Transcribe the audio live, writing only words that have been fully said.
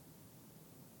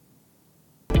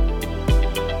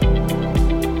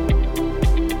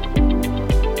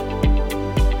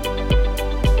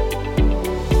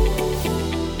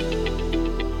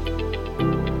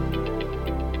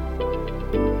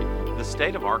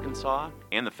Arkansas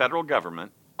and the federal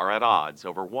government are at odds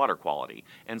over water quality,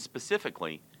 and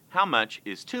specifically, how much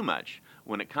is too much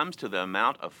when it comes to the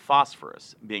amount of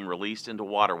phosphorus being released into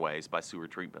waterways by sewer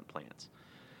treatment plants.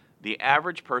 The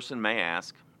average person may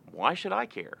ask, why should I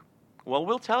care? Well,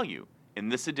 we'll tell you in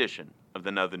this edition of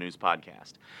the Know the News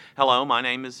podcast. Hello, my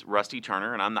name is Rusty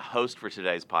Turner, and I'm the host for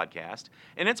today's podcast,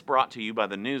 and it's brought to you by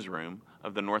the newsroom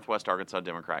of the Northwest Arkansas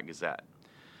Democrat-Gazette.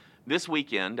 This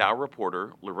weekend, our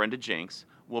reporter, Lorinda Jenks,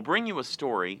 will bring you a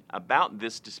story about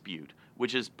this dispute,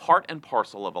 which is part and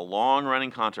parcel of a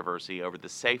long-running controversy over the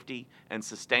safety and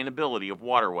sustainability of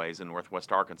waterways in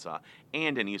Northwest Arkansas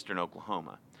and in eastern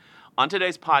Oklahoma. On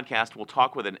today's podcast, we'll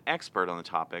talk with an expert on the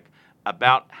topic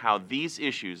about how these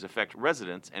issues affect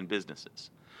residents and businesses.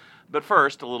 But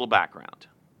first, a little background.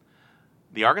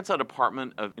 The Arkansas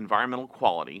Department of Environmental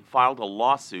Quality filed a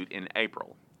lawsuit in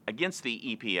April against the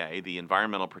EPA, the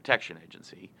Environmental Protection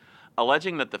Agency,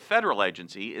 alleging that the federal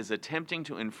agency is attempting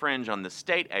to infringe on the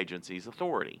state agency's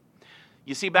authority.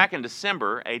 You see, back in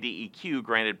December, ADEQ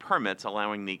granted permits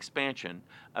allowing the expansion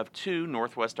of two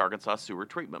Northwest Arkansas sewer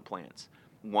treatment plants.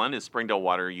 One is Springdale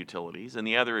Water Utilities, and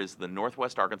the other is the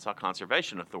Northwest Arkansas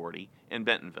Conservation Authority in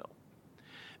Bentonville.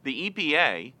 The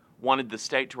EPA wanted the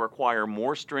state to require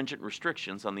more stringent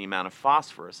restrictions on the amount of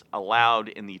phosphorus allowed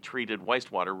in the treated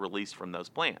wastewater released from those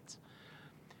plants.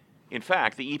 In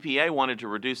fact, the EPA wanted to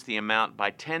reduce the amount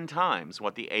by 10 times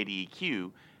what the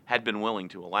ADEQ had been willing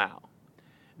to allow.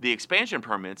 The expansion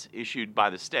permits issued by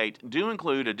the state do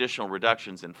include additional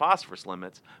reductions in phosphorus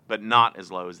limits, but not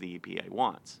as low as the EPA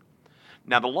wants.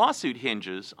 Now, the lawsuit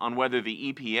hinges on whether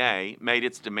the EPA made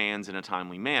its demands in a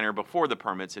timely manner before the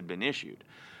permits had been issued.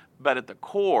 But at the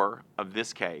core of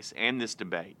this case and this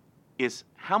debate is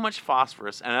how much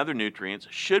phosphorus and other nutrients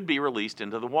should be released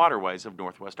into the waterways of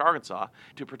Northwest Arkansas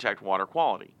to protect water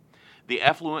quality. The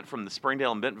effluent from the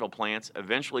Springdale and Bentonville plants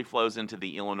eventually flows into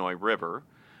the Illinois River,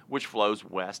 which flows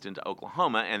west into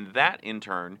Oklahoma, and that in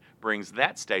turn brings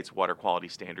that state's water quality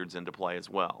standards into play as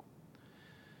well.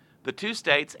 The two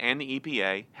states and the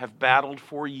EPA have battled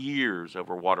for years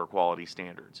over water quality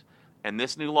standards, and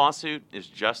this new lawsuit is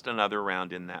just another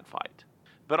round in that fight.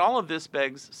 But all of this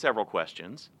begs several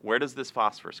questions. Where does this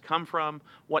phosphorus come from?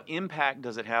 What impact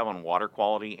does it have on water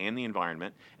quality and the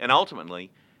environment? And ultimately,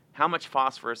 how much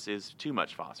phosphorus is too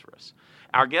much phosphorus?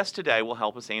 Our guest today will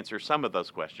help us answer some of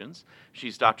those questions.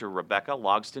 She's Dr. Rebecca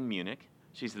Logston-Munich.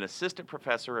 She's an assistant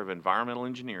professor of environmental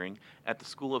engineering at the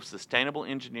School of Sustainable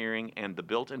Engineering and the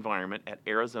Built Environment at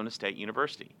Arizona State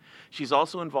University. She's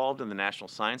also involved in the National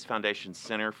Science Foundation's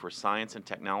Center for Science and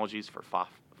Technologies for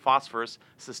Phosphorus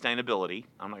Sustainability.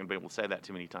 I'm not going to be able to say that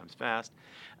too many times fast.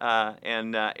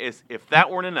 If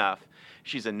that weren't enough,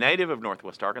 she's a native of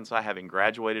Northwest Arkansas, having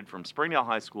graduated from Springdale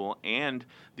High School and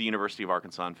the University of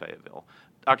Arkansas in Fayetteville.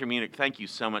 Dr. Munich, thank you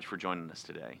so much for joining us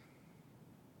today.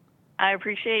 I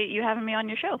appreciate you having me on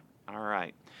your show. All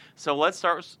right. So let's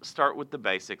start with the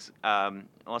basics.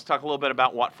 Let's talk a little bit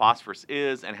about what phosphorus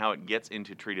is and how it gets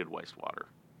into treated wastewater.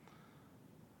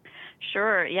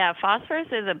 Sure. Yeah, phosphorus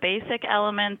is a basic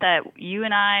element that you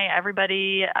and I,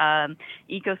 everybody,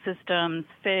 ecosystems,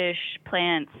 fish,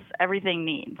 plants, everything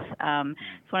needs.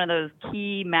 It's one of those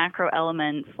key macro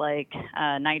elements like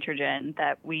nitrogen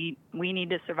that we need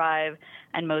to survive,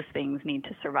 and most things need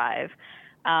to survive.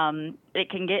 It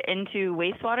can get into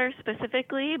wastewater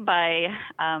specifically by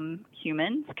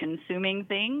humans consuming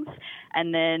things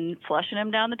and then flushing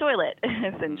them down the toilet,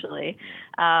 essentially.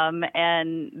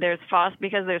 And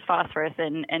because there's phosphorus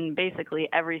in basically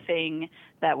everything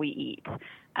that we eat.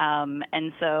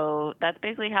 And so that's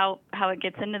basically how it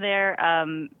gets into there.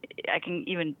 I can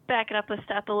even back it up a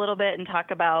step a little bit and talk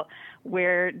about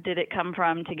where did it come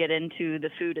from to get into the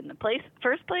food in the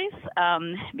first place,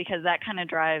 because that kind of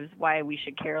drives why we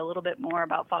should care a little bit more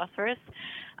about phosphorus.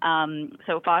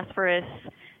 So phosphorus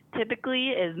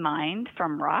typically is mined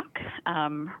from rock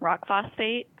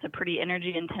phosphate. It's a pretty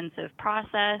energy-intensive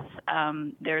process.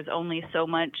 There's only so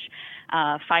much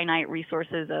finite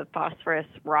resources of phosphorus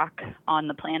rock on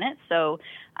the planet. So,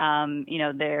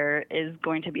 there is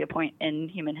going to be a point in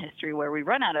human history where we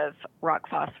run out of rock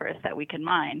phosphorus that we can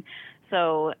mine.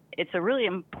 So it's a really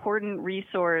important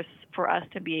resource for us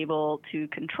to be able to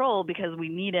control because we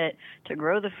need it to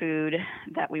grow the food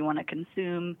that we want to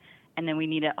consume, and then we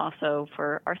need it also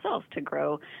for ourselves to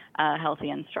grow healthy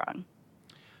and strong.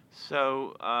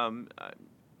 So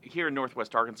here in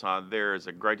Northwest Arkansas, there is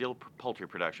a great deal of poultry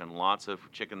production, lots of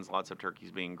chickens, lots of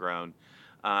turkeys being grown.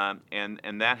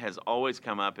 And that has always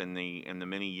come up in the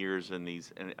many years that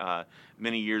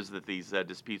these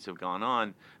disputes have gone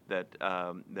on. That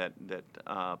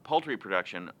poultry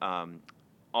production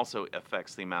also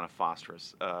affects the amount of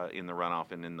phosphorus in the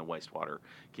runoff and in the wastewater.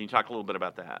 Can you talk a little bit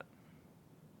about that?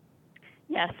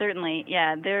 Yeah, certainly.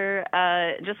 Yeah,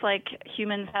 they're just like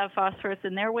humans have phosphorus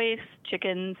in their waste,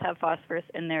 chickens have phosphorus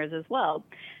in theirs as well.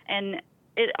 And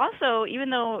it also, even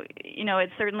though,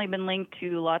 it's certainly been linked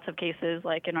to lots of cases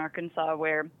like in Arkansas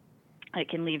where it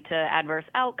can lead to adverse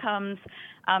outcomes.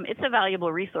 It's a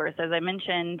valuable resource. As I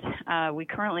mentioned, we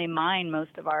currently mine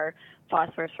most of our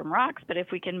phosphorus from rocks, but if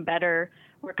we can better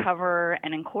recover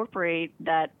and incorporate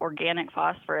that organic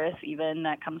phosphorus, even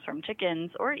that comes from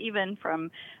chickens or even from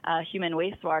human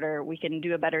wastewater, we can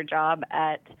do a better job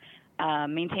at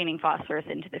maintaining phosphorus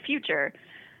into the future.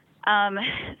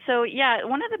 So yeah,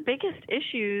 one of the biggest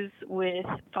issues with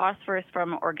phosphorus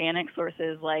from organic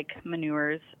sources like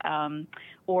manures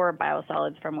or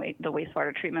biosolids from the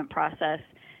wastewater treatment process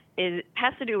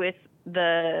has to do with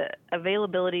the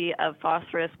availability of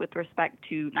phosphorus with respect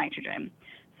to nitrogen.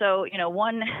 So,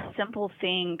 one simple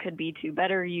thing could be to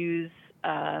better use,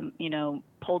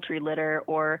 poultry litter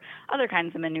or other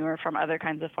kinds of manure from other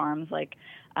kinds of farms, like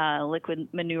liquid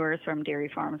manures from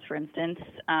dairy farms, for instance.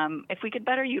 If we could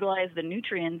better utilize the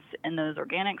nutrients in those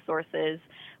organic sources,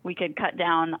 we could cut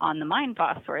down on the mine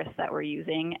phosphorus that we're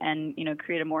using and,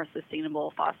 create a more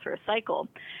sustainable phosphorus cycle.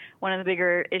 One of the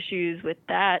bigger issues with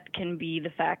that can be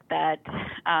the fact that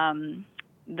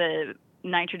the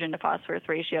nitrogen to phosphorus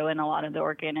ratio in a lot of the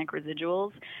organic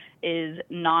residuals is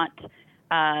not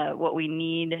what we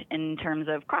need in terms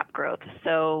of crop growth.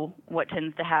 So what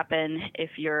tends to happen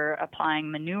if you're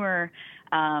applying manure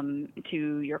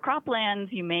to your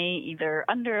croplands, you may either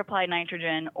under apply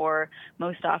nitrogen or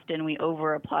most often we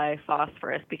over apply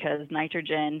phosphorus because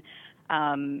nitrogen,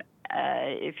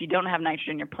 if you don't have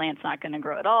nitrogen, your plant's not going to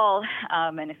grow at all.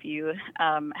 And if you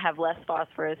have less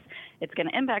phosphorus, it's going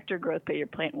to impact your growth, but your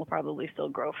plant will probably still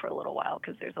grow for a little while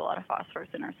because there's a lot of phosphorus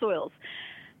in our soils.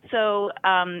 So,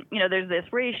 there's this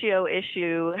ratio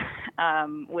issue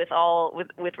with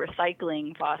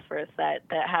recycling phosphorus that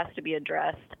has to be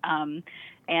addressed.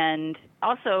 And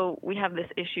also, we have this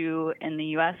issue in the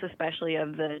U.S., especially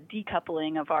of the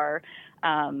decoupling of our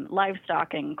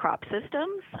livestock and crop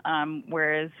systems,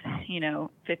 whereas,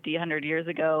 50, 100 years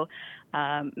ago,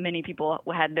 many people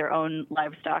had their own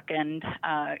livestock and,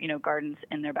 gardens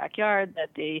in their backyard that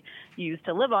they used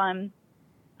to live on.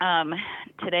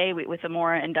 Today, with a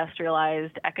more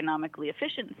industrialized, economically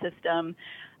efficient system,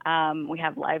 we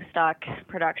have livestock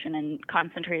production and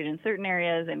concentrated in certain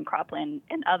areas and cropland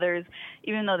in others,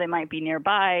 even though they might be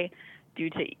nearby. Due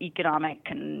to economic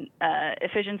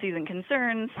efficiencies and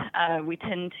concerns, we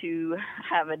tend to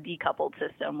have a decoupled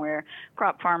system where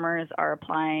crop farmers are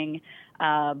applying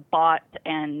bought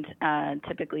and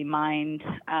typically mined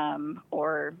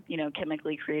or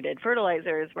chemically created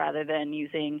fertilizers rather than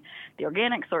using the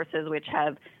organic sources, which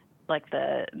have like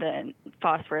the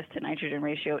phosphorus to nitrogen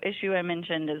ratio issue I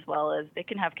mentioned, as well as they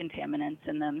can have contaminants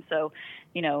in them. So,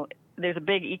 there's a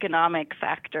big economic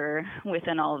factor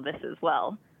within all of this as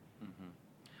well.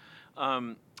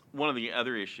 One of the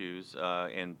other issues,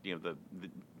 and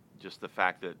just the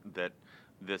fact that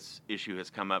this issue has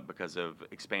come up because of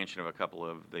expansion of a couple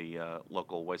of the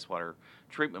local wastewater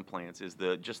treatment plants, is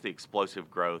the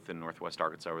explosive growth in Northwest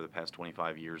Arkansas over the past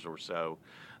 25 years or so.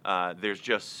 There's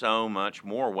just so much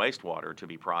more wastewater to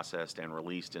be processed and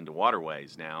released into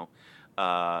waterways now.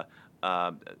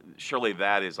 Surely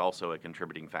that is also a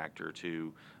contributing factor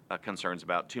to concerns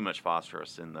about too much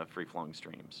phosphorus in the free-flowing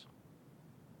streams.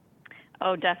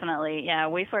 Oh, definitely. Yeah,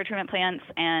 wastewater treatment plants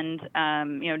and,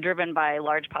 driven by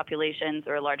large populations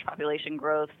or large population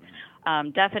growth,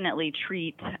 definitely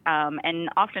treat and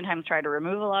oftentimes try to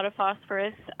remove a lot of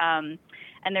phosphorus. And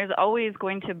there's always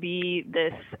going to be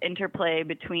this interplay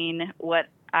between what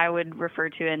I would refer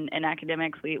to in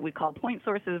academics, we call point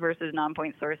sources versus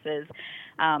non-point sources.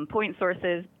 Point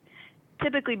sources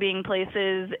typically being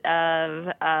places of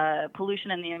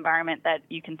pollution in the environment that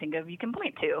you can think of, you can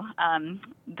point to.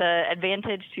 The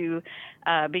advantage to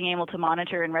being able to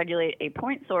monitor and regulate a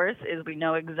point source is we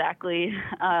know exactly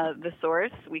the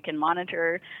source. We can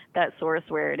monitor that source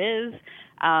where it is,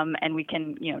 and we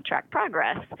can, track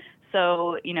progress.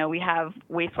 So, we have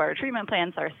wastewater treatment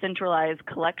plants, our centralized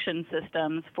collection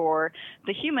systems for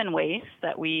the human waste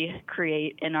that we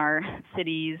create in our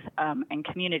cities and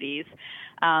communities.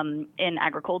 In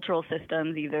agricultural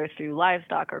systems, either through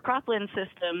livestock or cropland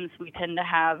systems, we tend to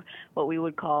have what we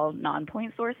would call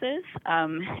non-point sources.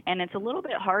 And it's a little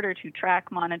bit harder to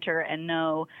track, monitor, and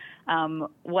know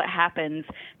what happens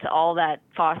to all that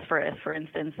phosphorus, for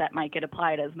instance, that might get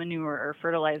applied as manure or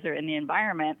fertilizer in the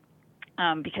environment.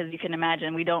 Because you can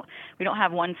imagine we don't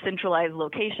have one centralized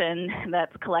location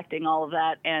that's collecting all of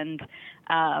that and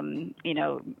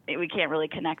we can't really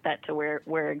connect that to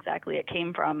where exactly it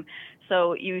came from.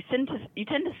 So you tend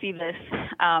to see this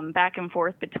back and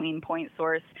forth between point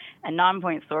source and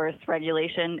non-point source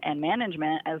regulation and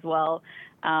management as well,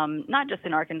 not just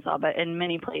in Arkansas, but in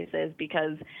many places,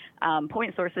 because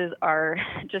point sources are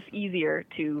just easier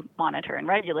to monitor and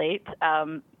regulate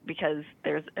because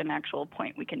there's an actual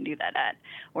point we can do that at,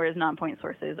 whereas non-point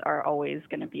sources are always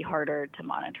going to be harder to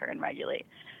monitor and regulate.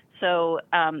 So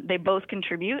they both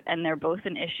contribute, and they're both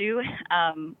an issue.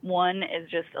 One is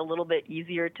just a little bit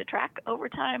easier to track over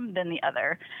time than the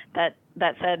other. That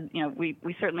said,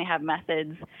 we certainly have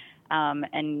methods,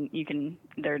 and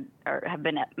there have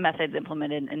been methods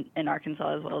implemented in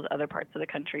Arkansas as well as other parts of the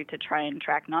country to try and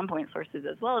track non-point sources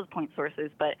as well as point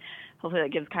sources. But hopefully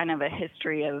that gives kind of a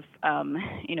history of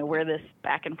where this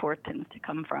back and forth tends to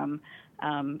come from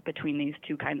between these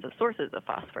two kinds of sources of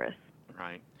phosphorus.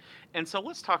 Right. And so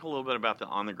let's talk a little bit about the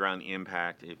on-the-ground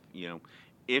impact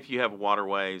if you have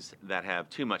waterways that have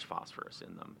too much phosphorus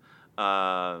in them.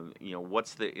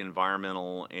 What's the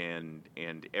environmental and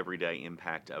everyday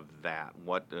impact of that?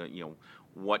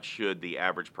 What should the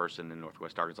average person in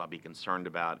Northwest Arkansas be concerned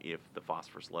about if the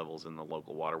phosphorus levels in the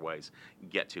local waterways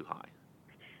get too high?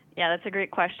 Yeah, that's a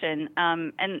great question.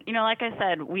 And like I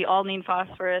said, we all need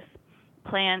phosphorus.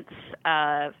 Plants,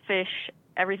 fish,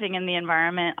 everything in the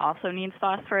environment also needs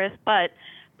phosphorus, but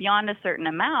beyond a certain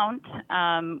amount,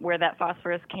 where that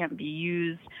phosphorus can't be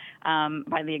used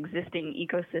by the existing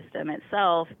ecosystem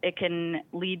itself, it can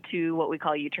lead to what we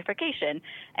call eutrophication.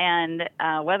 And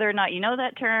whether or not you know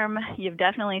that term, you've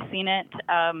definitely seen it.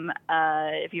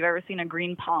 If you've ever seen a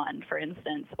green pond, for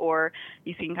instance, or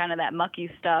you've seen kind of that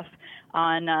mucky stuff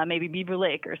on maybe Beaver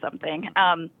Lake or something.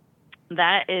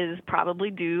 That is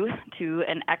probably due to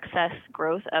an excess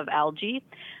growth of algae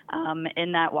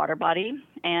in that water body.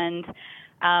 And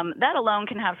that alone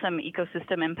can have some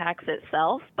ecosystem impacts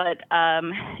itself, but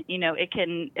it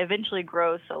can eventually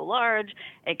grow so large,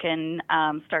 it can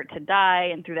start to die,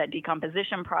 and through that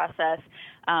decomposition process,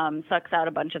 sucks out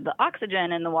a bunch of the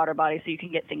oxygen in the water body, so you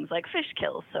can get things like fish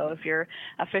kills. So if you're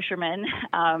a fisherman,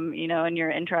 and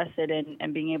you're interested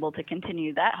in being able to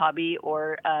continue that hobby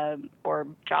or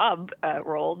job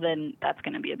role, then that's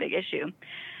going to be a big issue.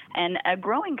 And a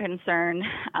growing concern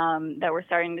that we're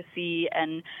starting to see,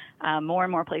 and more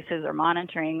and more places are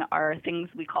monitoring, are things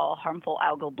we call harmful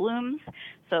algal blooms.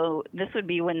 So this would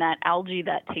be when that algae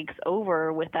that takes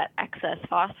over with that excess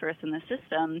phosphorus in the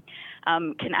system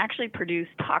can actually produce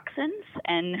toxins,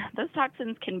 and those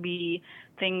toxins can be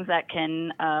things that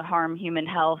can harm human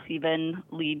health, even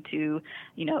lead to,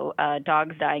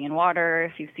 dogs dying in water.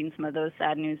 If you've seen some of those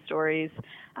sad news stories,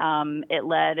 it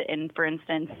led, for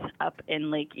instance, up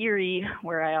in Lake Erie,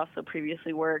 where I also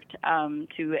previously worked,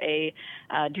 to a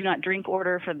do not drink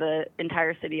order for the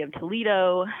entire city of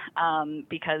Toledo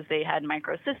because they had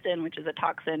microcystin, which is a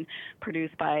toxin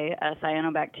produced by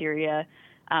cyanobacteria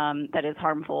that is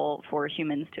harmful for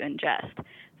humans to ingest.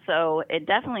 So it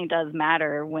definitely does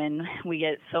matter when we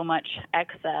get so much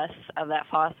excess of that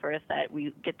phosphorus that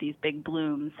we get these big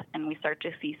blooms, and we start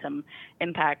to see some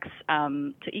impacts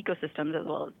to ecosystems as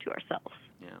well as to ourselves.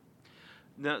 Yeah.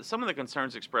 Now, some of the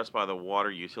concerns expressed by the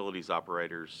water utilities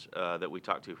operators that we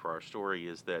talked to for our story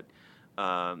is that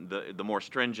the more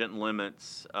stringent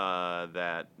limits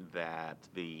that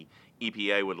the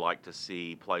EPA would like to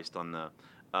see placed on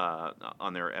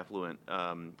their effluent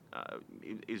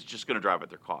is just going to drive up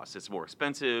their costs. It's more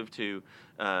expensive to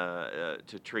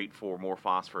treat for more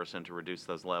phosphorus and to reduce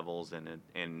those levels,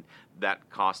 and that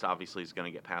cost obviously is going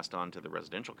to get passed on to the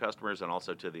residential customers and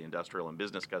also to the industrial and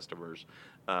business customers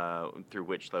through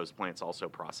which those plants also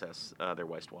process their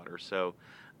wastewater. So,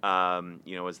 are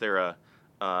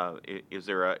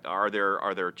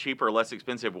there cheaper, less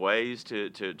expensive ways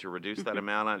to reduce that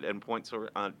amount and point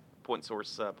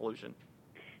source pollution?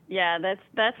 Yeah,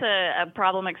 that's a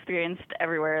problem experienced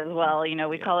everywhere as well.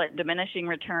 We call it diminishing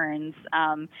returns.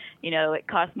 It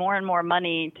costs more and more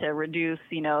money to reduce,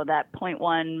 that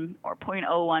 0.1 or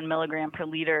 0.01 milligram per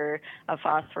liter of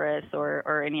phosphorus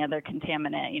or any other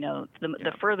contaminant.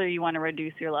 The further you want to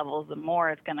reduce your levels, the more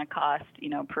it's going to cost,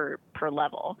 per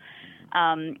level.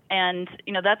 And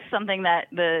that's something that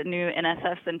the new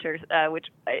NSF Center, which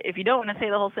if you don't want to say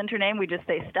the whole center name, we just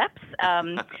say STEPS,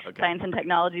 Okay. Science and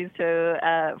Technologies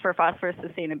for Phosphorus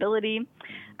Sustainability.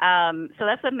 So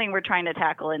that's something we're trying to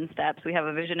tackle in steps. We have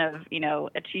a vision of,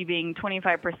 achieving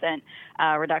 25%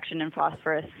 reduction in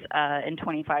phosphorus in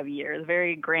 25 years.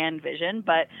 Very grand vision,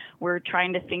 but we're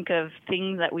trying to think of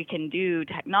things that we can do,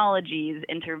 technologies,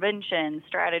 interventions,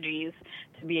 strategies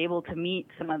to be able to meet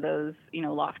some of those,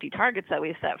 lofty targets that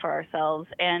we've set for ourselves.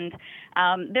 And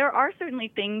there are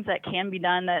certainly things that can be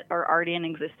done that are already in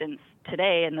existence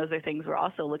today, and those are things we're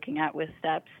also looking at with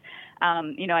steps.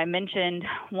 I mentioned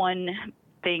one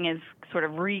thing is sort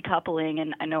of recoupling,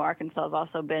 and I know Arkansas has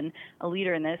also been a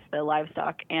leader in this, the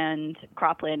livestock and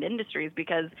cropland industries,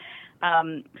 because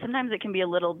sometimes it can be a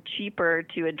little cheaper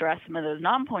to address some of those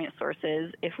non-point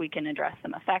sources if we can address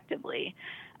them effectively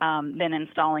than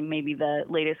installing maybe the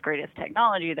latest, greatest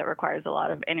technology that requires a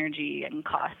lot of energy and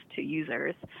cost to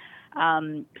users.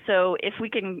 So if we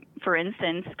can, for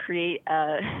instance, create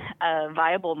a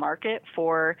viable market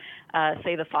for,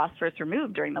 say, the phosphorus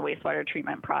removed during the wastewater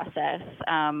treatment process,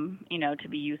 to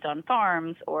be used on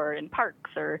farms or in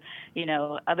parks or,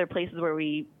 other places where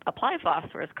we apply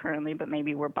phosphorus currently, but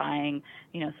maybe we're buying,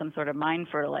 some sort of mine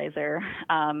fertilizer,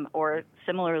 or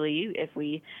similarly, if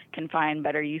we can find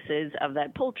better uses of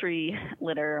that poultry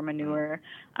litter or manure,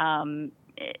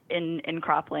 in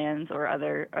croplands or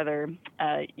other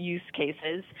use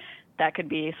cases, that could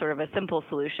be sort of a simple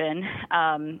solution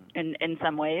in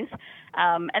some ways.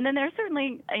 And then there's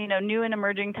certainly new and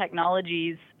emerging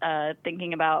technologies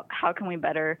thinking about how can we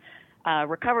better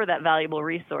recover that valuable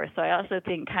resource. So I also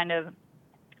think kind of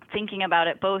thinking about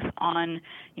it both on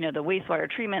the wastewater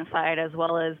treatment side as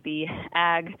well as the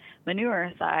ag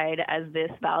manure side as this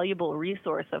valuable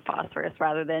resource of phosphorus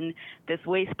rather than this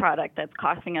waste product that's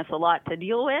costing us a lot to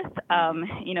deal with.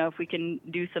 If we can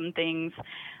do some things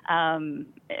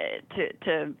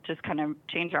to just kind of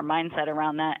change our mindset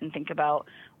around that and think about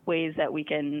ways that we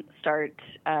can start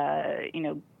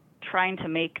trying to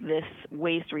make this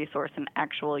waste resource an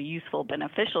actual useful,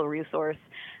 beneficial resource,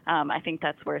 I think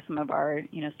that's where some of our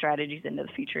strategies into the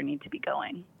future need to be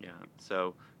going. Yeah.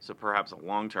 So perhaps a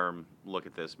long-term look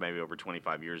at this, maybe over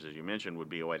 25 years, as you mentioned, would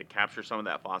be a way to capture some of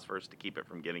that phosphorus to keep it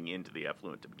from getting into the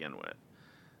effluent to begin with.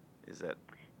 Is that?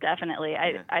 Definitely.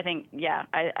 I think,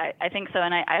 I think so.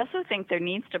 And I also think there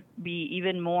needs to be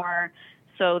even more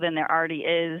so than there already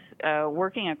is,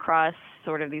 working across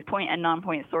sort of these point and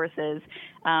non-point sources.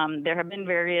 There have been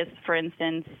various, for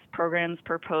instance, programs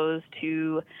proposed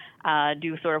to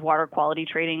do sort of water quality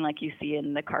trading like you see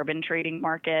in the carbon trading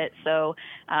market. So,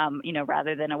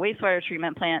 rather than a wastewater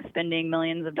treatment plant spending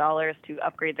millions of dollars to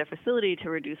upgrade their facility to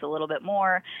reduce a little bit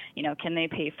more, can they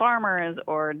pay farmers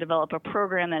or develop a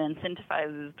program that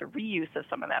incentivizes the reuse of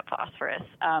some of that phosphorus?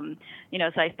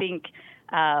 So I think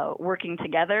working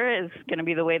together is going to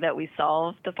be the way that we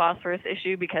solve the phosphorus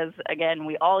issue because, again,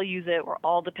 we all use it, we're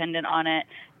all dependent on it,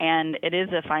 and it is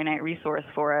a finite resource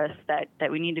for us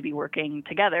that we need to be working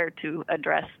together to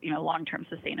address, long-term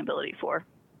sustainability for.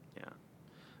 Yeah.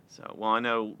 So, well, I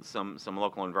know some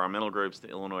local environmental groups, the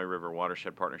Illinois River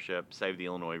Watershed Partnership, Save the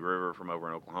Illinois River from over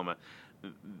in Oklahoma,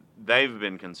 they've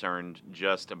been concerned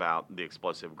just about the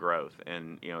explosive growth.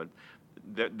 And,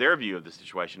 their view of the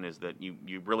situation is that you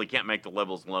really can't make the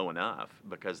levels low enough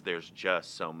because there's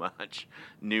just so much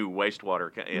new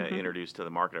wastewater introduced to the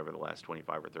market over the last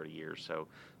 25 or 30 years. So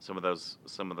some of those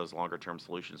longer term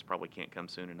solutions probably can't come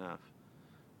soon enough.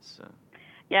 So.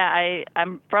 Yeah,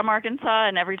 I'm from Arkansas,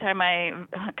 and every time I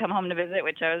come home to visit,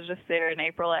 which I was just there in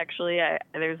April actually,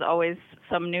 there's always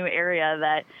some new area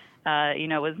that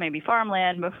was maybe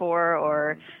farmland before,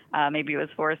 or maybe it was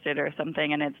forested or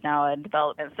something, and it's now a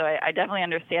development. So I definitely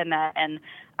understand that, and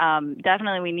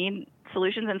definitely we need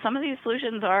solutions, and some of these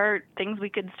solutions are things we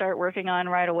could start working on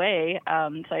right away.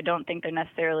 So I don't think they're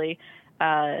necessarily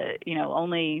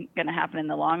only going to happen in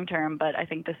the long term, but I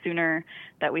think the sooner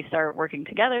that we start working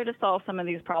together to solve some of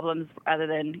these problems rather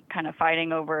than kind of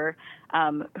fighting over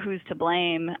who's to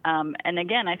blame. And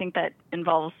again, I think that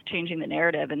involves changing the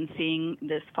narrative and seeing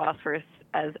this phosphorus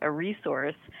as a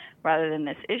resource rather than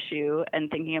this issue, and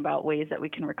thinking about ways that we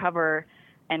can recover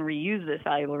and reuse this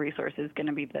valuable resource is going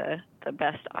to be the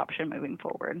best option moving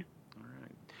forward.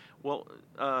 Well,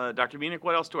 Dr. Munich,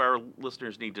 what else do our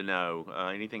listeners need to know?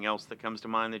 Anything else that comes to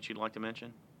mind that you'd like to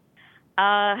mention?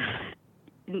 I'm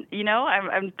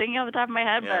thinking off the top of my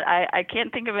head, but I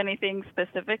can't think of anything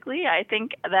specifically. I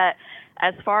think that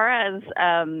as far as,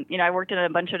 I worked in a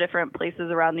bunch of different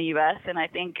places around the U.S., and I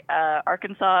think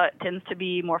Arkansas tends to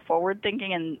be more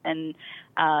forward-thinking in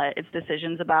its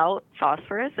decisions about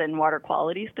phosphorus and water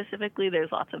quality specifically.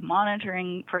 There's lots of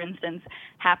monitoring, for instance,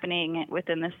 happening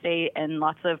within the state, and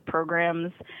lots of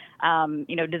programs,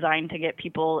 designed to get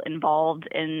people involved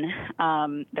in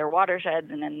their watersheds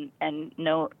and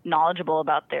knowledgeable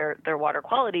about about their water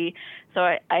quality.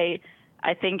 So I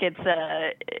think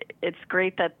it's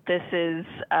great that this is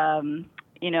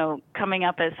coming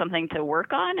up as something to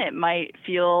work on. It might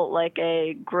feel like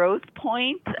a growth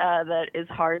point that is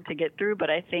hard to get through, but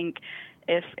I think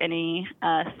if any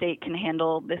state can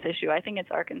handle this issue, I think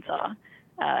it's Arkansas.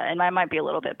 And I might be a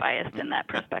little bit biased in that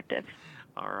perspective.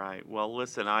 All right. Well,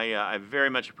 listen, I very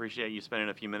much appreciate you spending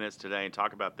a few minutes today and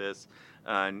talk about this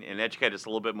and educate us a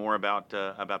little bit more about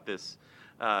this.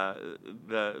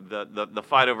 The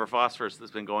fight over phosphorus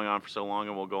that's been going on for so long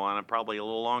and will go on probably a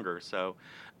little longer. So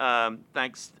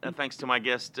thanks to my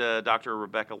guest, Dr.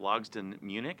 Rebecca Logsdon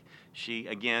Munich. She,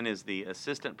 again, is the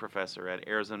assistant professor at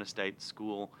Arizona State's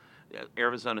School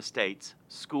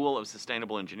of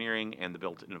Sustainable Engineering and the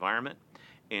Built Environment,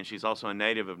 and she's also a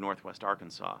native of Northwest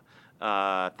Arkansas.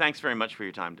 Thanks very much for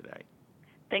your time today.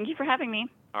 Thank you for having me.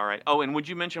 All right. Oh, and would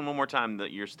you mention one more time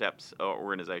your STEPS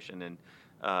organization and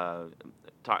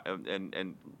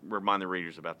and remind the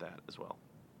readers about that as well?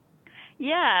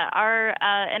 Yeah, our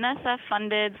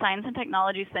NSF-funded Science and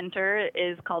Technology Center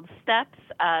is called STEPS,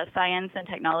 Science and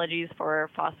Technologies for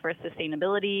Phosphorus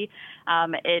Sustainability.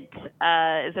 It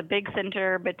is a big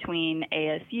center between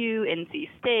ASU, NC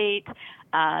State,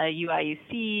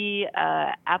 UIUC,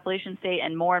 Appalachian State,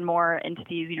 and more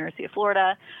entities, University of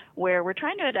Florida, where we're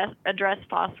trying to address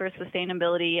phosphorus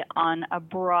sustainability on a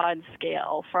broad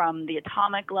scale from the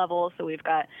atomic level. So we've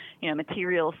got,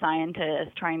 material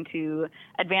scientists trying to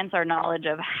advance our knowledge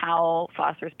of how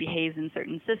phosphorus behaves in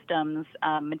certain systems,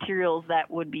 materials that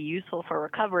would be useful for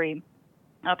recovery,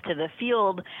 up to the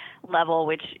field level,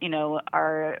 which,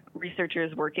 are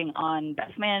researchers working on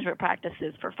best management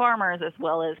practices for farmers, as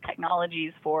well as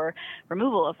technologies for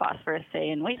removal of phosphorus, say,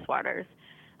 in wastewaters,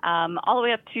 all the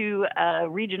way up to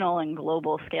regional and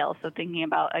global scale. So thinking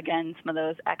about, again, some of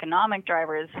those economic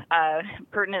drivers.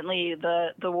 Pertinently,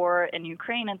 the war in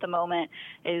Ukraine at the moment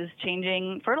is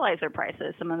changing fertilizer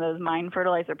prices, some of those mine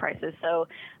fertilizer prices. So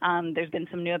there's been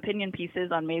some new opinion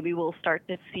pieces on maybe we'll start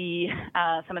to see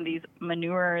some of these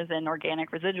manures and organic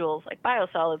residuals like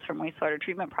biosolids from wastewater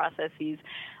treatment processes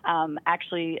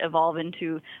actually evolve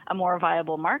into a more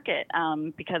viable market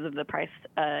because of the price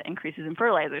increases in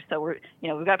fertilizers. So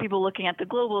we've got people looking at the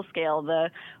global scale, the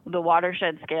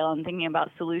watershed scale, and thinking about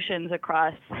solutions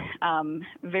across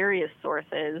various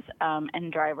sources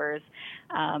and drivers.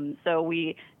 So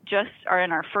we just are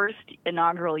in our first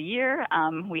inaugural year.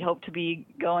 We hope to be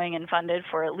going and funded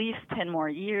for at least 10 more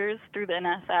years through the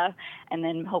NSF, and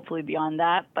then hopefully beyond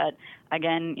that. But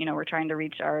again, we're trying to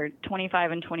reach our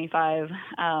 25 and 25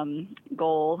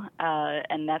 goal,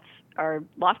 and that's our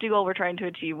lofty goal we're trying to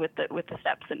achieve with the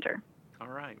STEP Center. All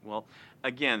right. Well,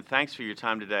 again, thanks for your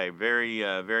time today. Very,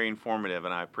 very informative,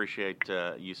 and I appreciate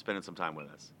you spending some time with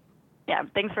us. Yeah,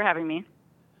 thanks for having me.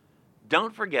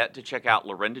 Don't forget to check out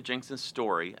Lorinda Jenkson's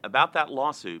story about that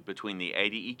lawsuit between the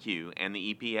ADEQ and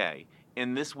the EPA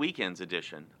in this weekend's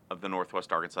edition of the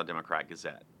Northwest Arkansas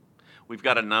Democrat-Gazette. We've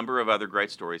got a number of other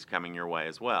great stories coming your way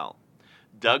as well.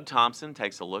 Doug Thompson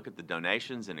takes a look at the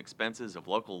donations and expenses of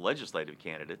local legislative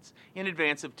candidates in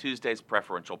advance of Tuesday's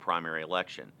preferential primary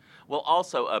election. We'll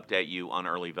also update you on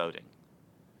early voting.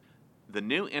 The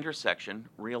new intersection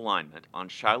realignment on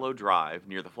Shiloh Drive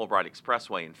near the Fulbright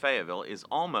Expressway in Fayetteville is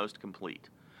almost complete.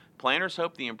 Planners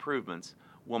hope the improvements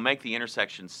will make the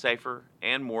intersection safer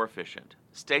and more efficient.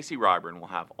 Stacy Ryburn will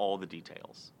have all the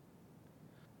details.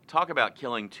 Talk about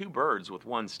killing two birds with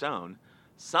one stone.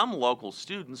 Some local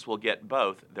students will get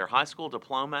both their high school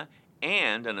diploma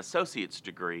and an associate's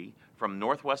degree from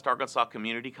Northwest Arkansas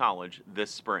Community College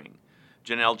this spring.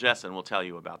 Janelle Jessen will tell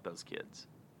you about those kids.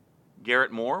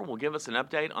 Garrett Moore will give us an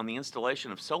update on the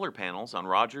installation of solar panels on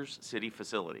Rogers City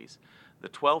facilities. The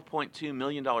 $12.2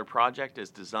 million project is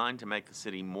designed to make the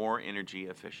city more energy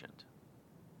efficient.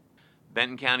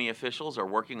 Benton County officials are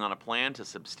working on a plan to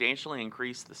substantially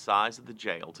increase the size of the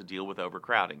jail to deal with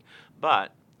overcrowding,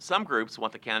 but some groups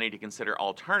want the county to consider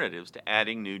alternatives to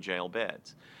adding new jail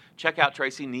beds. Check out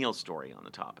Tracy Neal's story on the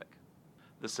topic.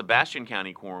 The Sebastian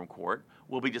County Quorum Court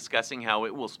will be discussing how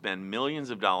it will spend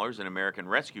millions of dollars in American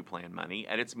Rescue Plan money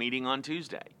at its meeting on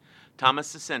Tuesday.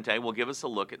 Thomas Cicente will give us a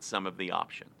look at some of the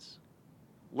options.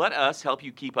 Let us help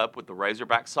you keep up with the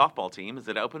Razorback softball team as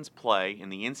it opens play in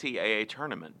the NCAA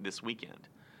tournament this weekend.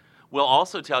 We'll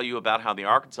also tell you about how the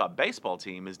Arkansas baseball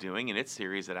team is doing in its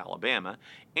series at Alabama,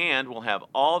 and we'll have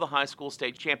all the high school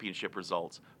state championship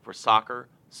results for soccer,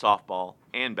 softball,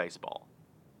 and baseball.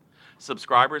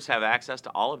 Subscribers have access to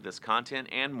all of this content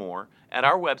and more at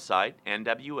our website,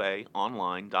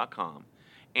 nwaonline.com,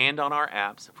 and on our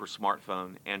apps for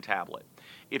smartphone and tablet.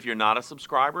 If you're not a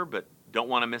subscriber but don't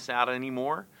want to miss out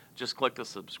anymore, Just click the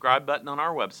subscribe button on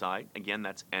our website. Again,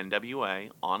 that's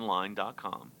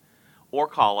nwaonline.com. Or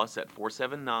call us at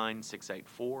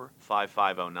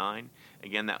 479-684-5509.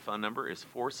 Again, that phone number is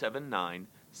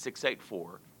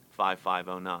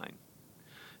 479-684-5509.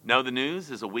 Know the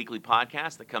News is a weekly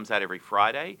podcast that comes out every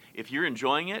Friday. If you're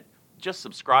enjoying it, just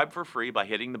subscribe for free by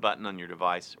hitting the button on your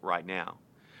device right now.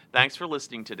 Thanks for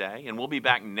listening today, and we'll be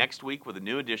back next week with a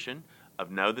new edition of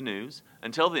Know the News.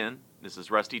 Until then, this is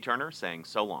Rusty Turner saying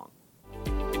so long.